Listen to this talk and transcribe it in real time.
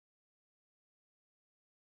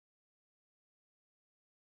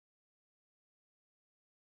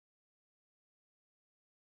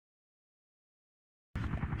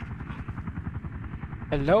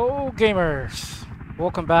Hello gamers!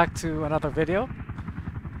 Welcome back to another video,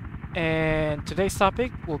 and today's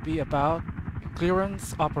topic will be about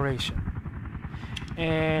clearance operation.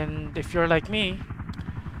 And if you're like me,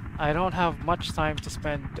 I don't have much time to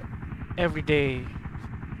spend every day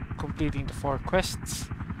completing the 4 quests.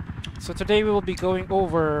 So today we will be going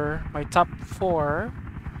over my top 4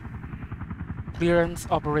 clearance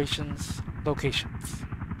operations locations.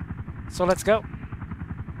 So let's go!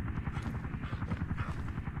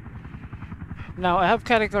 Now I have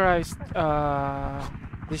categorized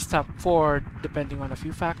these top 4 depending on a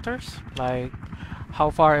few factors, like how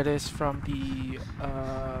far it is from the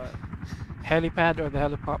helipad or the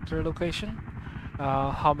helicopter location,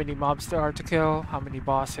 how many mobs there are to kill, how many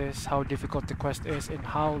bosses, how difficult the quest is, and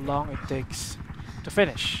how long it takes to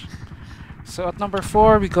finish. So at number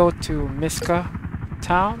 4 we go to Miska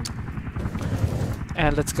town,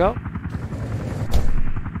 and let's go.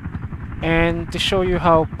 And to show you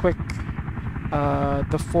how quick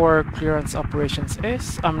the 4 clearance operations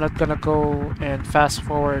is, I'm not gonna go and fast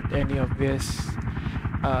forward any of this,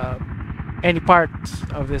 any part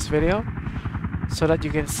of this video, so that you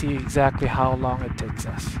can see exactly how long it takes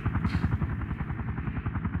us.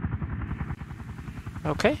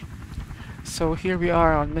 Okay, so here we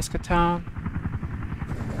are on Miska town.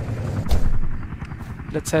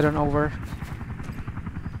 Let's head on over.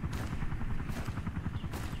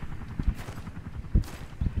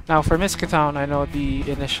 Now for Miska town, I know the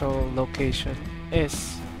initial location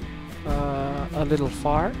is a little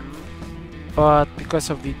far, but because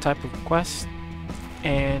of the type of quest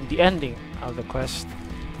and the ending of the quest,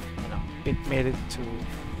 it made it to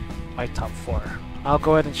my top 4. I'll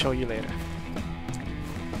go ahead and show you later.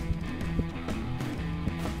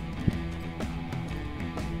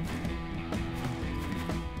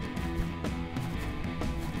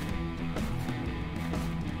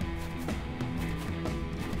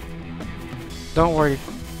 Don't worry,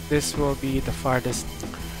 this will be the farthest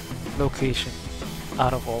location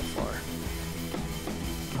out of all 4.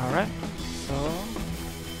 Alright, so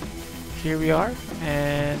here we are,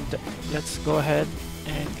 and let's go ahead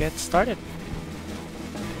and get started.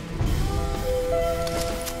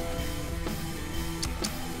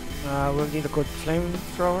 We'll need a good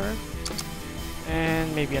flamethrower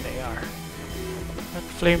and maybe an AR. But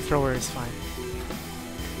flamethrower is fine.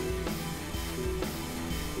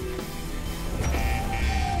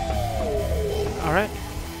 Alright,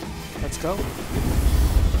 let's go.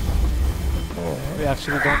 We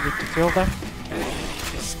actually don't need to kill them.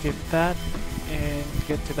 Just skip that and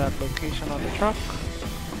get to that location on the truck.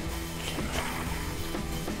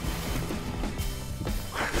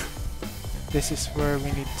 This is where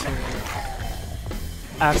we need to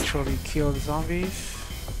actually kill the zombies.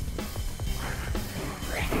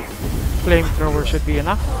 Flamethrower should be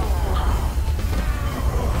enough.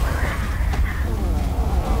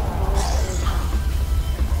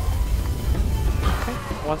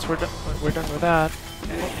 Once we're done with that,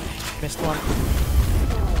 missed one.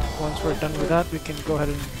 Once we're done with that, we can go ahead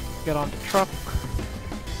and get on the truck,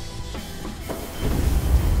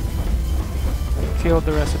 kill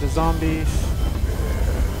the rest of the zombies,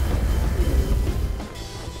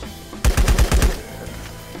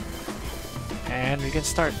 and we can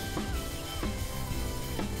start.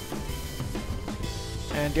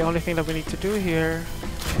 And the only thing that we need to do here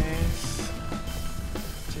is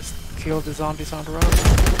just kill the zombies on the road.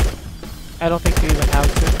 I don't think we even have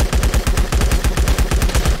to.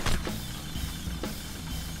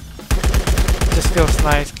 It just feels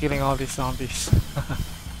nice killing all these zombies.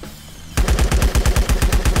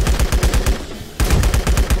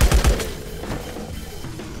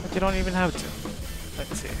 But you don't even have to.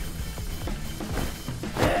 Let's see.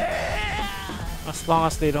 As long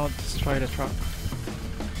as they don't destroy the truck.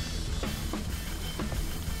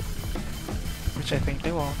 Which I think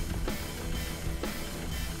they won't.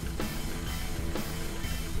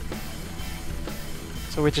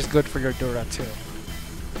 So which is good for your Dura too.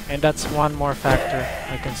 And that's one more factor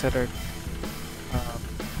I considered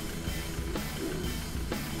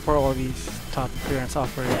for all these top clearance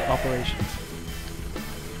operations.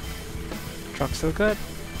 Truck's still good.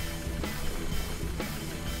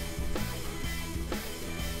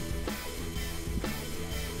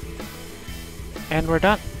 And we're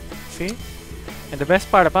done. See? And the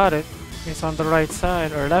best part about it is on the right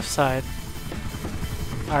side or left side,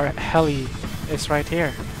 our heli is right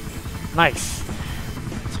here. Nice.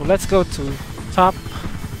 So let's go to top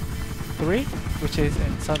 3, which is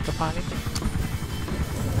in Santa Pani.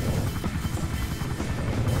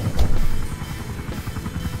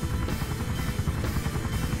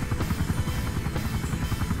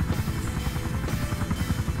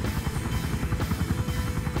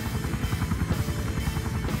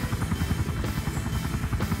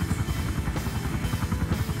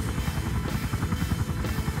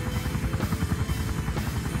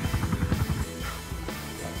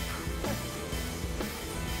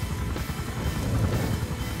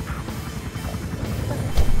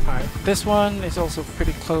 Alright, this one is also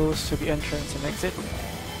pretty close to the entrance and exit.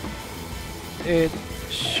 It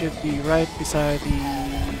should be right beside the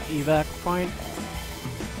evac point.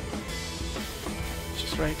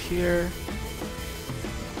 Just right here.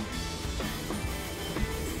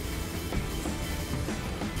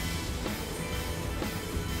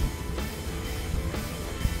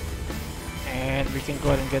 And we can go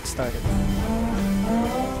ahead and get started.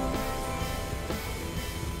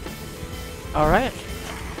 Alright.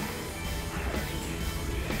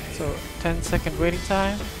 So 10-second waiting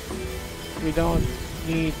time. We don't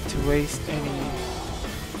need to waste any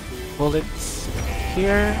bullets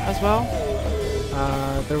here as well.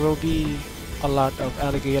 There will be a lot of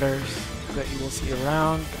alligators that you will see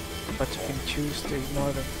around, but you can choose to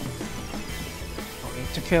ignore them. No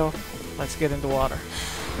need to kill. Let's get in the water.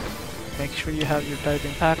 Make sure you have your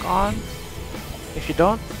diving pack on. If you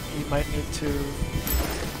don't, you might need to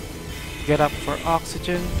get up for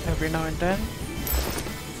oxygen every now and then.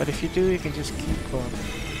 But if you do, you can just keep going.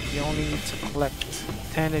 You only need to collect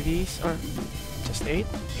 10 of these, or just 8?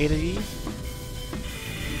 8 of these?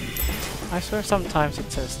 I swear sometimes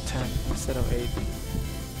it says 10 instead of 8.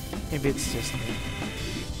 Maybe it's just me.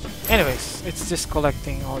 Anyways, it's just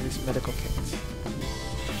collecting all these medical kits.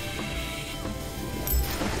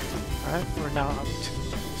 Alright, we're now up to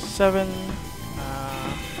 7.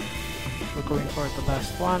 We're going for the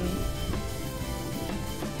last one.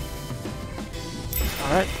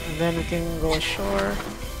 Alright, and then we can go ashore.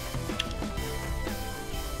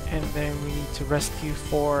 And then we need to rescue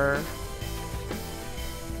 4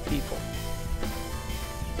 people.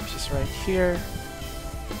 Which is right here.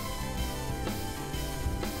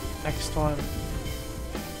 Next one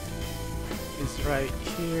is right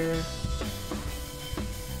here.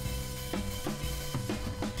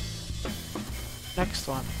 Next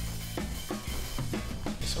one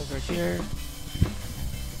is over here.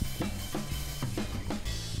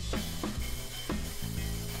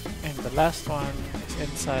 And the last one is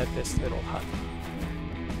inside this little hut.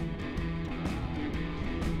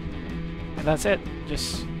 And that's it.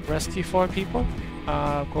 Just rescue 4 people.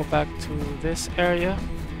 Go back to this area.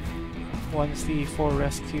 Once the 4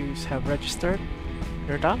 rescues have registered,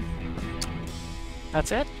 you're done.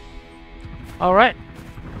 That's it. Alright.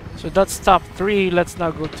 So that's top 3. Let's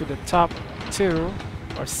now go to the top 2,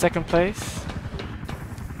 or second place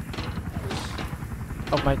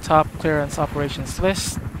of my top clearance operations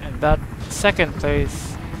list, and that second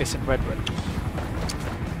place is in Redwood.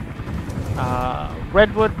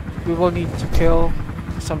 Redwood, we will need to kill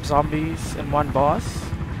some zombies and 1 boss,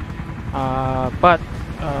 but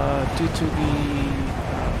due to the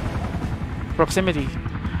proximity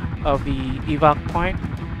of the evac point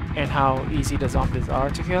and how easy the zombies are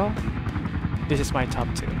to kill, this is my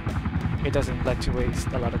top 2. It doesn't let you waste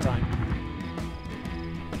a lot of time.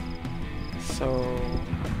 So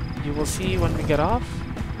you will see when we get off.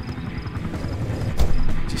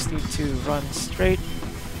 Just need to run straight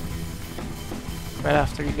right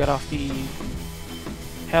after you get off the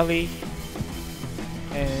heli,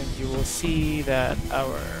 and you will see that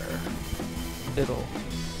our little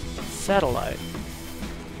satellite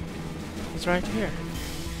is right here.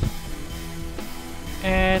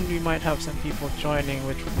 And we might have some people joining,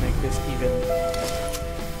 which would make this even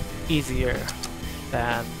easier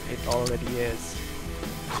than it already is.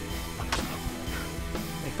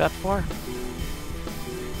 Make that 4.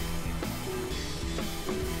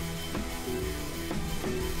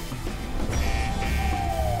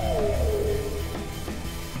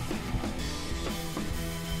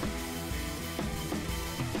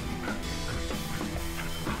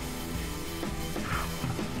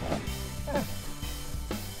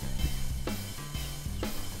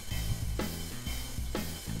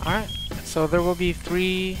 Alright, so there will be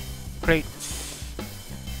 3 crates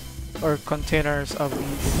or containers of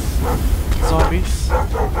these zombies.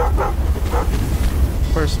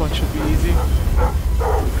 First one should be easy.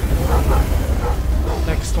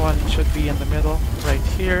 Next one should be in the middle, right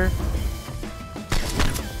here.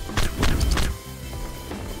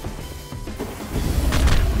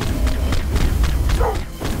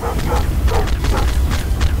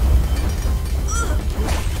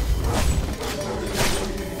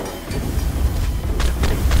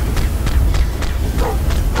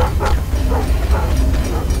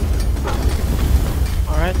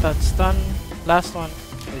 That's done. Last one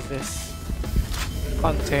is this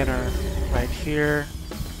container right here,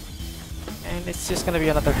 and it's just gonna be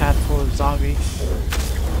another handful of zombies.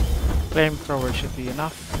 Flamethrower should be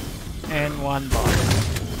enough, and 1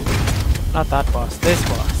 boss. Not that boss, this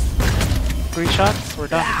boss. 3 shots, we're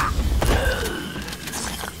done.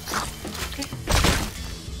 Okay.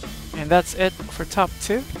 And that's it for top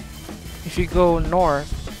 2. If you go north,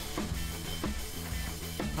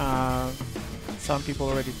 some people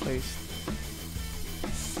already placed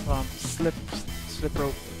some slip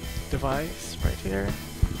rope device right here,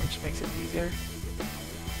 which makes it easier.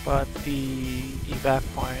 But the evac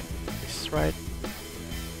point is right.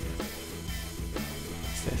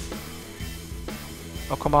 What's this?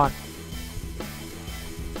 Oh, come on.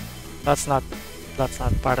 That's not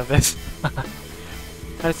part of this.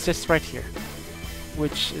 It's just right here,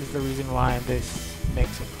 which is the reason why this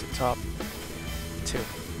makes it to top 2.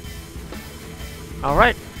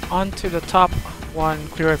 Alright, on to the top 1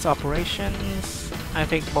 clearance operations. I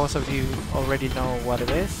think most of you already know what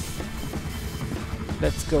it is.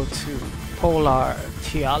 Let's go to Polar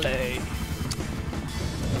Tiale.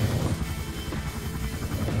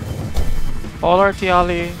 Polar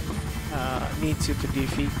Tiale needs you to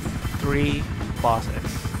defeat 3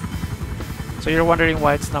 bosses. So you're wondering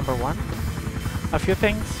why it's number 1? A few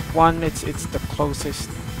things. One, it's the closest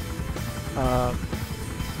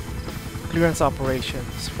clearance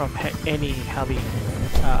operations from any heli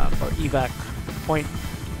or evac point.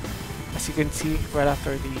 As you can see, right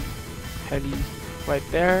after the heli, right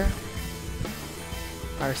there,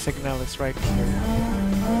 our signal is right here,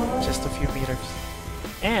 just a few meters.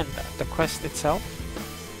 And the quest itself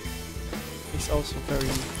is also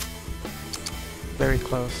very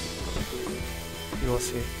close. You will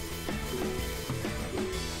see.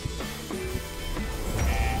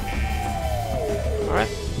 Alright,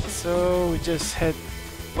 so we just head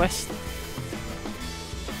west.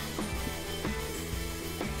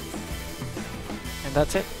 And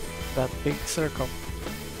that's it. That big circle.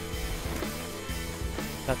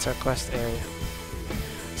 That's our quest area.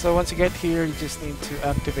 So once you get here, you just need to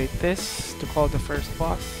activate this to call the first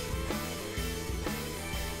boss.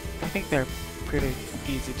 I think they're pretty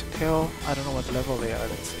easy to kill. I don't know what level they are.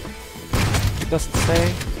 Let's see. It doesn't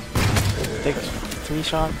say. Take 3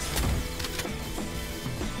 shots.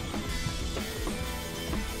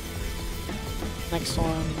 Next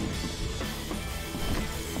one.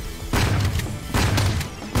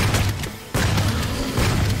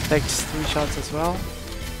 Takes 3 shots as well.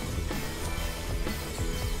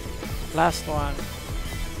 Last one.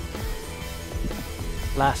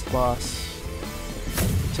 Last boss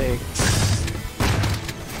takes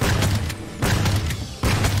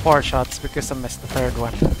 4 shots because I missed the 3rd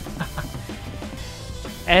one.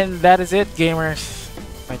 And that is it, gamers.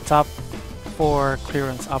 My top 4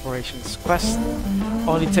 clearance operations quest.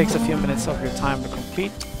 Only takes a few minutes of your time to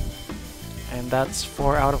complete. And that's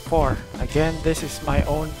 4 out of 4. Again, this is my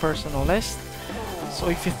own personal list. So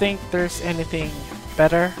if you think there's anything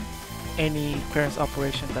better, any clearance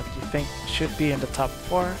operation that you think should be in the top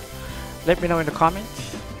 4, let me know in the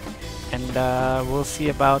comments. And we'll see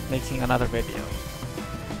about making another video.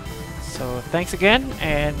 So thanks again,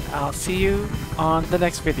 and I'll see you on the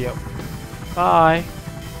next video. Bye!